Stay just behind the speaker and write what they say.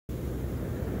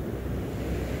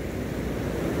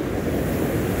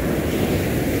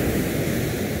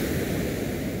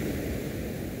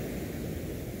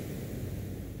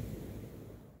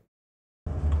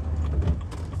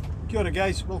Kia ora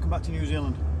guys, welcome back to New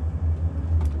Zealand.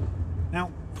 Now,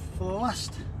 for the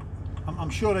last, I'm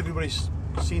sure everybody's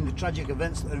seen the tragic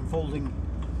events that are unfolding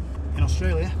in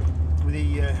Australia with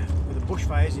the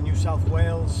bushfires in New South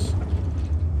Wales,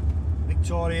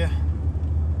 Victoria,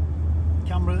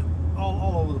 Canberra,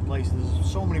 all over the place.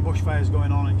 There's so many bushfires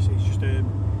going on. It's just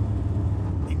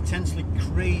intensely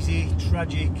crazy,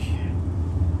 tragic.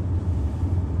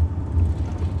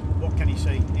 What can you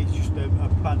say? It's just a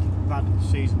bad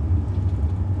season.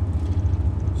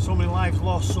 So many lives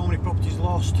lost, so many properties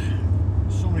lost,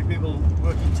 so many people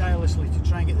working tirelessly to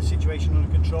try and get the situation under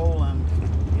control, and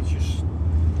it just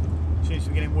seems to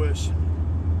be getting worse.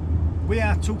 We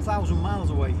are 2,000 miles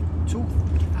away.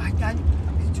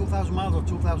 2,000 miles or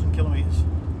 2,000 kilometres?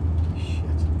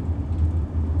 Shit.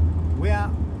 We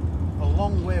are a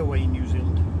long way away in New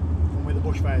Zealand from where the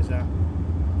bushfires are.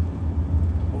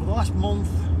 Over the last month,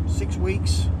 6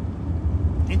 weeks,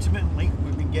 intermittently,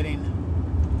 we've been getting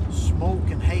smoke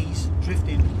and haze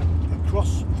drifting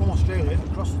across from Australia,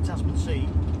 across the Tasman Sea,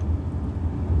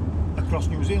 across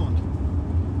New Zealand,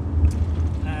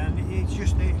 and it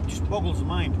just boggles the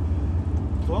mind.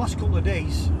 For the last couple of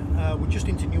days, we're just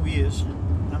into New Year's,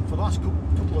 and for the last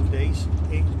couple of days,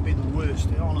 it's been the worst.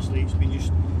 Honestly, it's been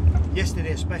just,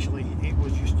 yesterday especially, it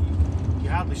was just, you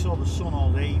hardly saw the sun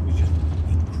all day. It was just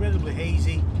incredibly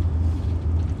hazy,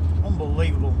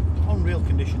 unbelievable, unreal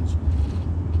conditions.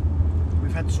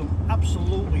 We've had some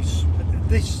absolutely,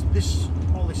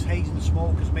 all this haze and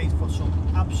smoke has made for some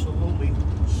absolutely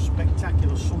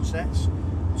spectacular sunsets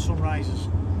and sunrises.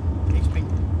 It's been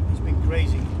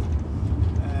crazy.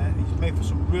 It's made for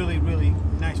some really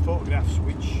nice photographs,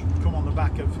 which come on the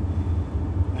back of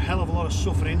a hell of a lot of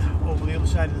suffering over the other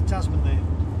side of the Tasman there.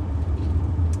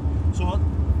 So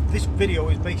this video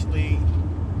is basically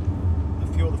a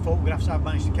few of the photographs I've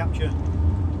managed to capture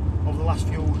over the last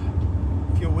few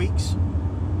weeks.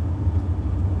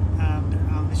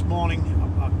 And this morning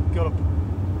I got up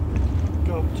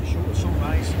to shoot the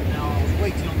sunrise. Now, I was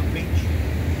waiting on the beach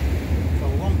for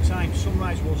a long time.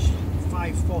 Sunrise was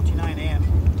 5:49 AM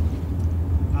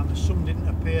and the sun didn't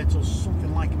appear till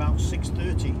something like about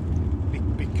 6:30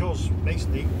 because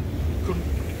basically it could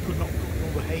not cut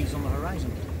all the haze on the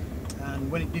horizon. And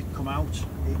when it did come out,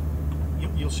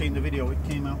 you'll see in the video, it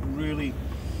came out really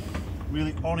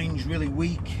orange, really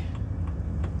weak.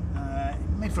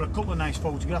 Made for a couple of nice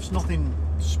photographs, nothing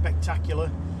spectacular,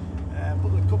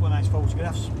 but a couple of nice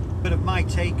photographs. Bit of my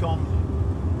take on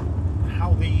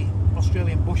how the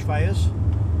Australian bushfires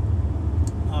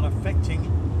are affecting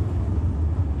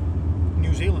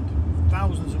New Zealand,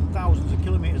 thousands and thousands of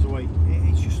kilometres away.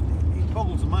 It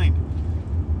boggles the mind.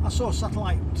 I saw a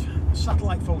satellite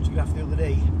photograph the other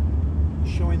day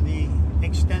showing the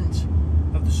extent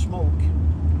of the smoke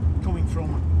coming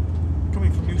from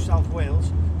New South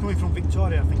Wales, coming from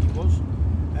Victoria I think it was,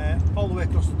 all the way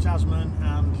across the Tasman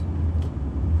and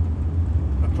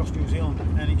across New Zealand,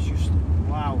 and it's just,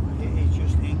 wow, it is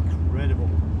just incredible.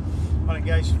 Alright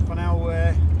guys, for now,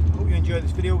 hope you enjoyed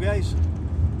this video guys.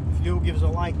 If you do, give us a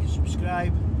like,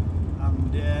 subscribe,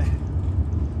 and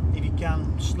if you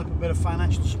can, slip a bit of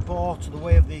financial support to the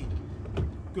way of the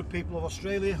good people of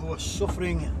Australia who are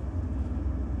suffering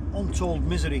untold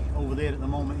misery over there at the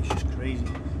moment. It's just crazy,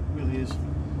 it really is.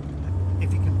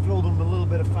 If you can throw them a little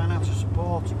bit of financial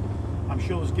support, I'm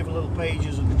sure there's give a little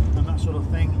pages and that sort of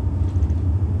thing.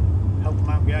 Help them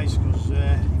out guys, because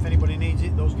if anybody needs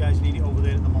it, those guys need it over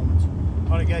there at the moment.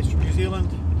 Alright guys, from New Zealand,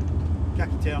 ka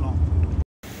kite anō.